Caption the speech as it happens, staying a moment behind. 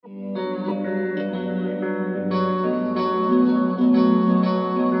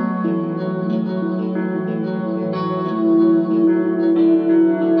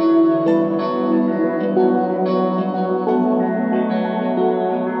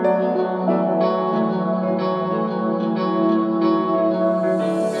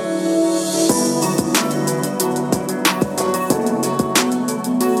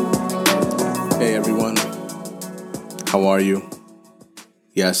are you?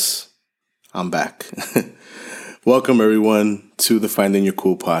 Yes, I'm back. Welcome, everyone, to the Finding Your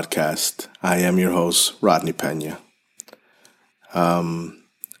Cool podcast. I am your host, Rodney Pena. I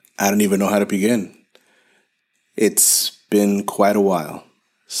don't even know how to begin. It's been quite a while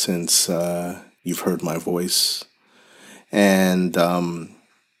since you've heard my voice. And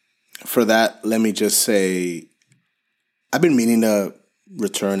for that, let me just say, I've been meaning to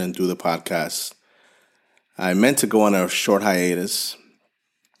return and do the podcast. I meant to go on a short hiatus.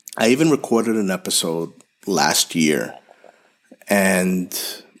 I even recorded an episode last year, and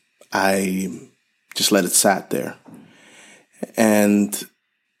I just let it sat there. And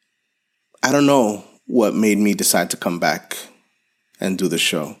I don't know what made me decide to come back and do the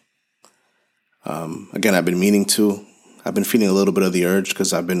show. Again, I've been meaning to. I've been feeling a little bit of the urge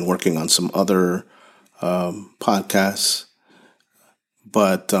because I've been working on some other podcasts.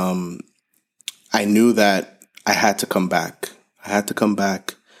 But I knew that I had to come back. I had to come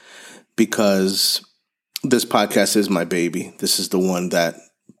back because this podcast is my baby. This is the one that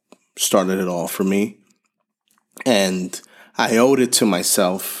started it all for me. And I owed it to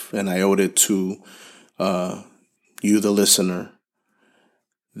myself, and I owed it to you, the listener,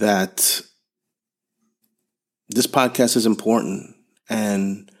 that this podcast is important.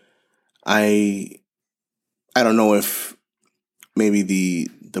 And I don't know if maybe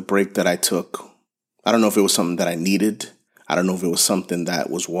the break that I took, I don't know if it was something that I needed. I don't know if it was something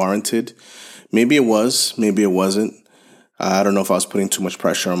that was warranted. Maybe it was, maybe it wasn't. I don't know if I was putting too much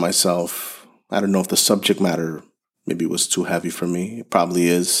pressure on myself. I don't know if the subject matter maybe was too heavy for me. It probably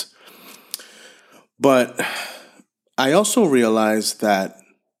is. But I also realized that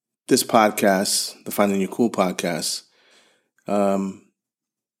this podcast, the Finding Your Cool podcast,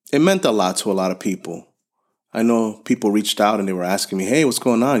 it meant a lot to a lot of people. I know people reached out and they were asking me, hey, what's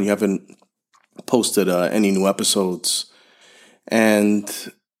going on? You haven't posted any new episodes. And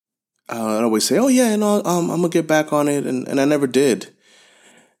I'd always say, oh, yeah, I'm going to get back on it. And I never did.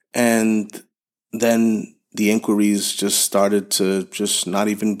 And then the inquiries just started to just not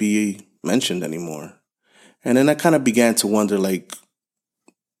even be mentioned anymore. And then I kind of began to wonder, like,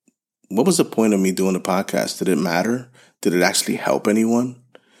 what was the point of me doing the podcast? Did it matter? Did it actually help anyone?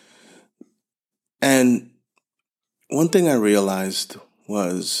 And one thing I realized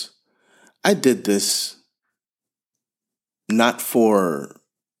was I did this not for,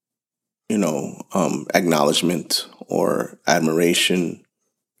 acknowledgement or admiration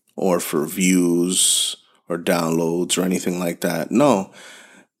or for views or downloads or anything like that. No,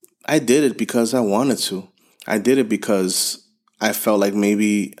 I did it because I wanted to. I did it because I felt like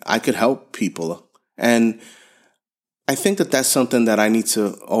maybe I could help people. And I think that that's something that I need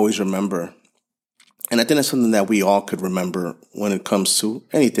to always remember. And I think that's something that we all could remember when it comes to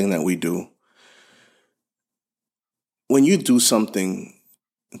anything that we do. When you do something,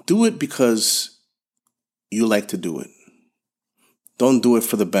 do it because you like to do it. Don't do it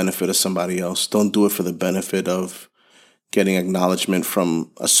for the benefit of somebody else. Don't do it for the benefit of getting acknowledgement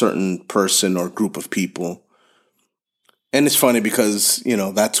from a certain person or group of people. And it's funny because,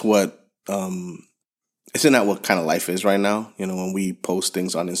 that's what, isn't that what kind of life is right now? When we post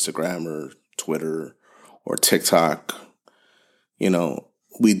things on Instagram or Twitter or TikTok,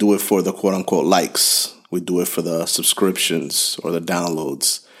 we do it for the quote unquote likes. We do it for the subscriptions or the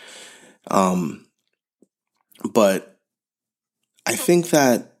downloads. But I think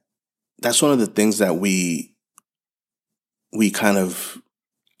that that's one of the things that we kind of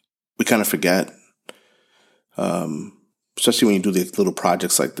forget. Especially when you do these little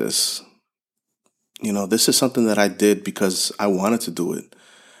projects like this. This is something that I did because I wanted to do it.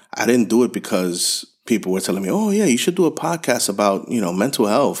 I didn't do it because people were telling me, oh yeah, you should do a podcast about, mental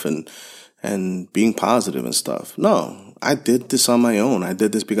health and being positive and stuff. No, I did this on my own. I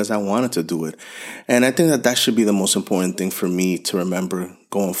did this because I wanted to do it. And I think that should be the most important thing for me to remember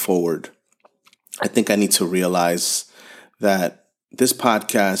going forward. I think I need to realize that this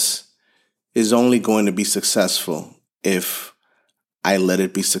podcast is only going to be successful if I let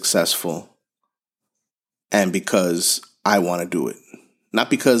it be successful and because I want to do it.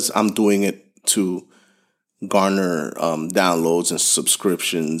 Not because I'm doing it to garner downloads and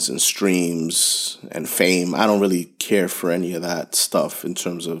subscriptions and streams and fame. I don't really care for any of that stuff in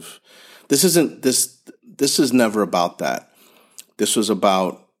terms of this is never about that. This was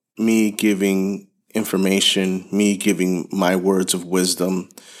about me giving information, me giving my words of wisdom,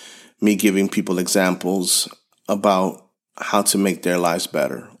 me giving people examples about how to make their lives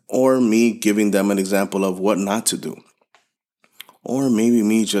better, or me giving them an example of what not to do, or maybe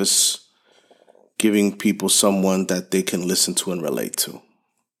me just giving people someone that they can listen to and relate to.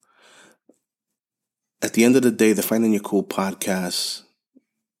 at the end of the day, the Finding Your Cool podcast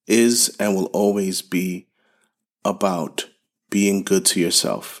is and will always be about being good to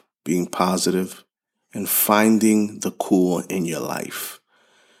yourself, being positive, and finding the cool in your life.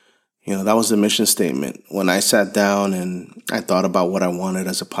 That was the mission statement. When I sat down and I thought about what I wanted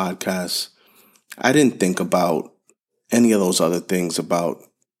as a podcast, I didn't think about any of those other things about,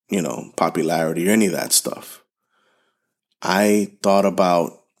 popularity or any of that stuff. I thought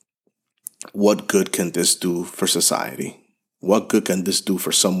about what good can this do for society? What good can this do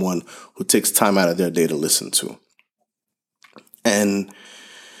for someone who takes time out of their day to listen to? And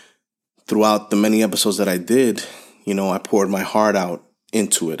throughout the many episodes that I did, I poured my heart out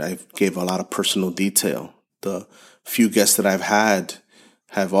into it. I gave a lot of personal detail. The few guests that I've had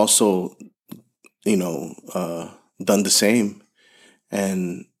have also, done the same.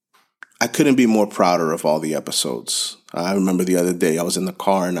 And I couldn't be more prouder of all the episodes. I remember the other day I was in the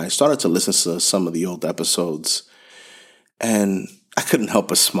car and I started to listen to some of the old episodes, and I couldn't help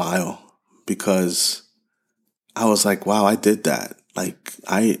but smile because I was like, wow, I did that. Like,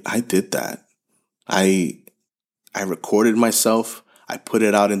 I did that. I recorded myself. I put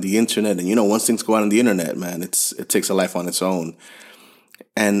it out in the internet. And, once things go out on the internet, man, it takes a life on its own.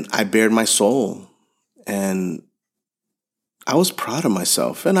 And I bared my soul. And I was proud of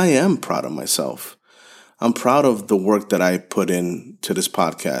myself. And I am proud of myself. I'm proud of the work that I put into this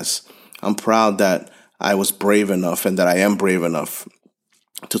podcast. I'm proud that I was brave enough and that I am brave enough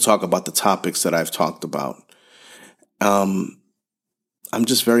to talk about the topics that I've talked about. I'm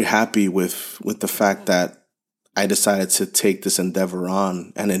just very happy with the fact that I decided to take this endeavor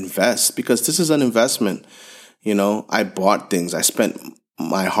on and invest, because this is an investment. I bought things. I spent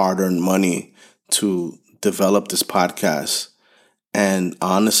my hard-earned money to develop this podcast. And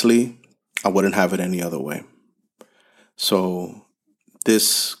honestly, I wouldn't have it any other way. So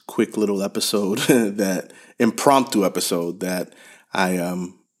this quick little episode, that impromptu episode that I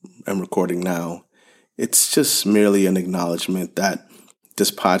am recording now, it's just merely an acknowledgement that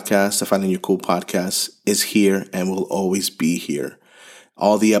this podcast, the Finding Your Cool podcast, is here and will always be here.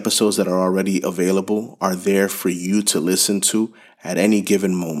 All the episodes that are already available are there for you to listen to at any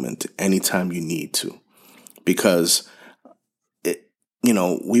given moment, anytime you need to. Because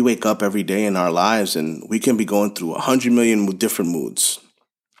we wake up every day in our lives and we can be going through 100 million different moods.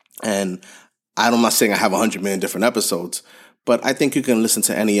 And I'm not saying I have 100 million different episodes, but I think you can listen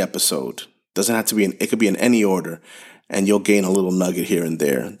to any episode. Doesn't have to be it could be in any order, and you'll gain a little nugget here and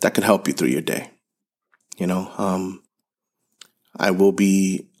there that can help you through your day. I will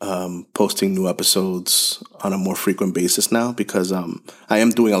be posting new episodes on a more frequent basis now, because I am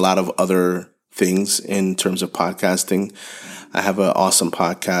doing a lot of other things in terms of podcasting. I have an awesome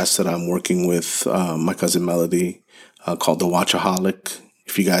podcast that I'm working with my cousin Melody called The Watchaholic.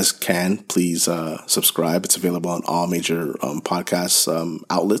 If you guys can, please subscribe. It's available on all major podcast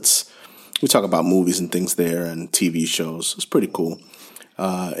outlets. We talk about movies and things there and TV shows. It's pretty cool.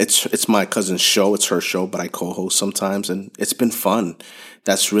 It's my cousin's show. It's her show, but I co-host sometimes, and it's been fun.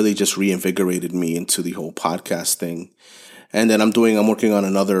 That's really just reinvigorated me into the whole podcast thing. And then I'm working on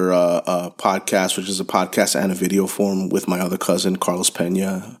another podcast, which is a podcast and a video form with my other cousin, Carlos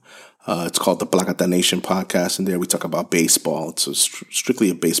Pena. It's called the Placata Nation podcast. And there we talk about baseball. It's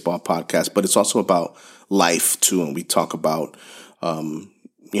strictly a baseball podcast, but it's also about life too. And we talk about,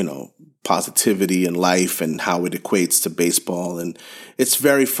 positivity in life and how it equates to baseball. And it's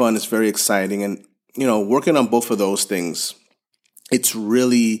very fun. It's very exciting. And, working on both of those things, it's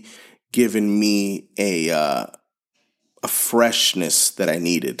really given me a freshness that I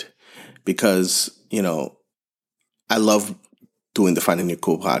needed, because, I love doing the Finding Your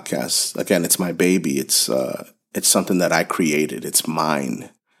Cool podcast. Again, it's my baby. It's something that I created. It's mine.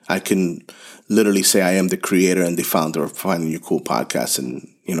 I can literally say I am the creator and the founder of Finding Your Cool podcast, and,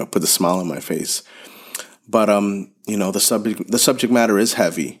 put a smile on my face. But, the subject matter is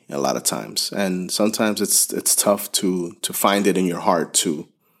heavy a lot of times. And sometimes it's tough to find it in your heart to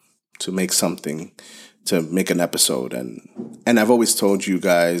make something, to make an episode. And I've always told you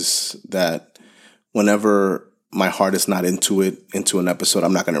guys that whenever my heart is not into an episode,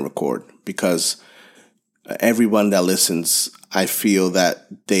 I'm not going to record, because everyone that listens, I feel that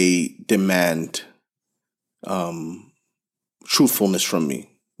they demand truthfulness from me.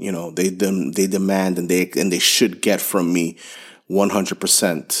 They demand and they should get from me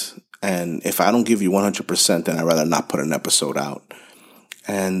 100%. And if I don't give you 100%, then I'd rather not put an episode out.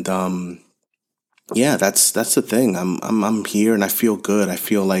 And that's the thing. I'm here and I feel good. I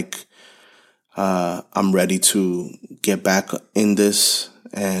feel like I'm ready to get back in this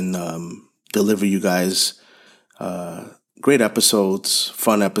and deliver you guys great episodes,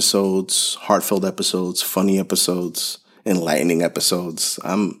 fun episodes, heartfelt episodes, funny episodes, enlightening episodes.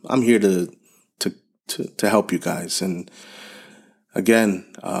 I'm here to help you guys. And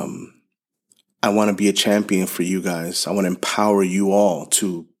again, I want to be a champion for you guys. I want to empower you all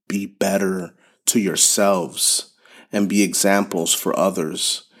to be better to yourselves and be examples for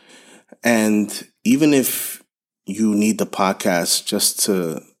others. And even if you need the podcast just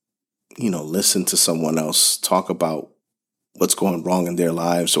to, listen to someone else talk about what's going wrong in their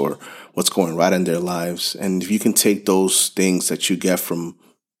lives or what's going right in their lives, and if you can take those things that you get from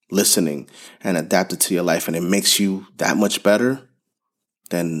listening and adapt it to your life and it makes you that much better,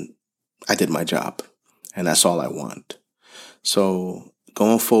 then I did my job. And that's all I want. So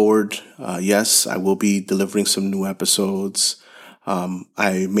going forward, yes, I will be delivering some new episodes.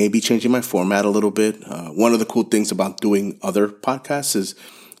 I may be changing my format a little bit. One of the cool things about doing other podcasts is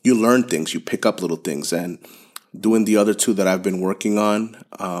you learn things, you pick up little things. And doing the other two that I've been working on,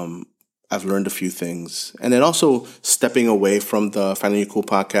 I've learned a few things. And then also stepping away from the Finding Your Cool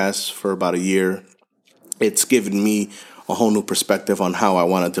podcast for about a year, it's given me a whole new perspective on how I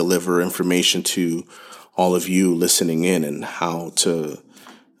want to deliver information to all of you listening in and how to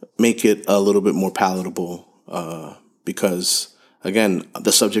make it a little bit more palatable. Because again,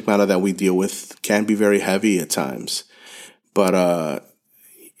 the subject matter that we deal with can be very heavy at times. But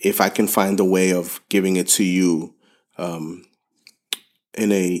if I can find a way of giving it to you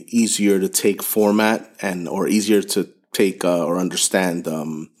in a easier to take format or easier to take or understand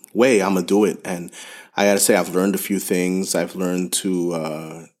way, I'm gonna do it. And I gotta say, I've learned a few things. I've learned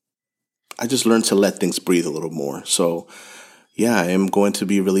I just learned to let things breathe a little more. So yeah, I am going to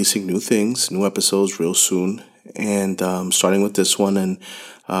be releasing new things, new episodes real soon. And starting with this one, and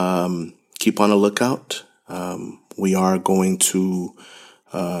keep on the lookout. We are going to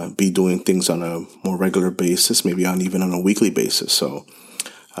be doing things on a more regular basis, maybe even on a weekly basis. So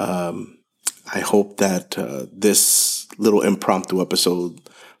I hope that this little impromptu episode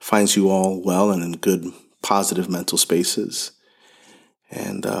finds you all well and in good, positive mental spaces.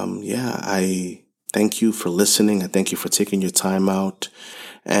 And I thank you for listening. I thank you for taking your time out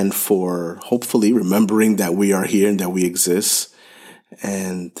and for hopefully remembering that we are here and that we exist.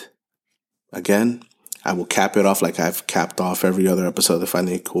 And again, I will cap it off like I've capped off every other episode of the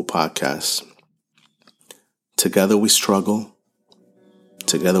Finding It Cool podcast. Together we struggle.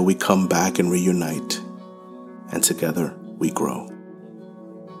 Together we come back and reunite. And together we grow.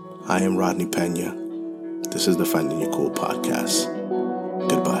 I am Rodney Pena. This is the Finding It Cool podcast.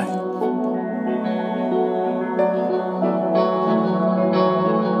 Goodbye.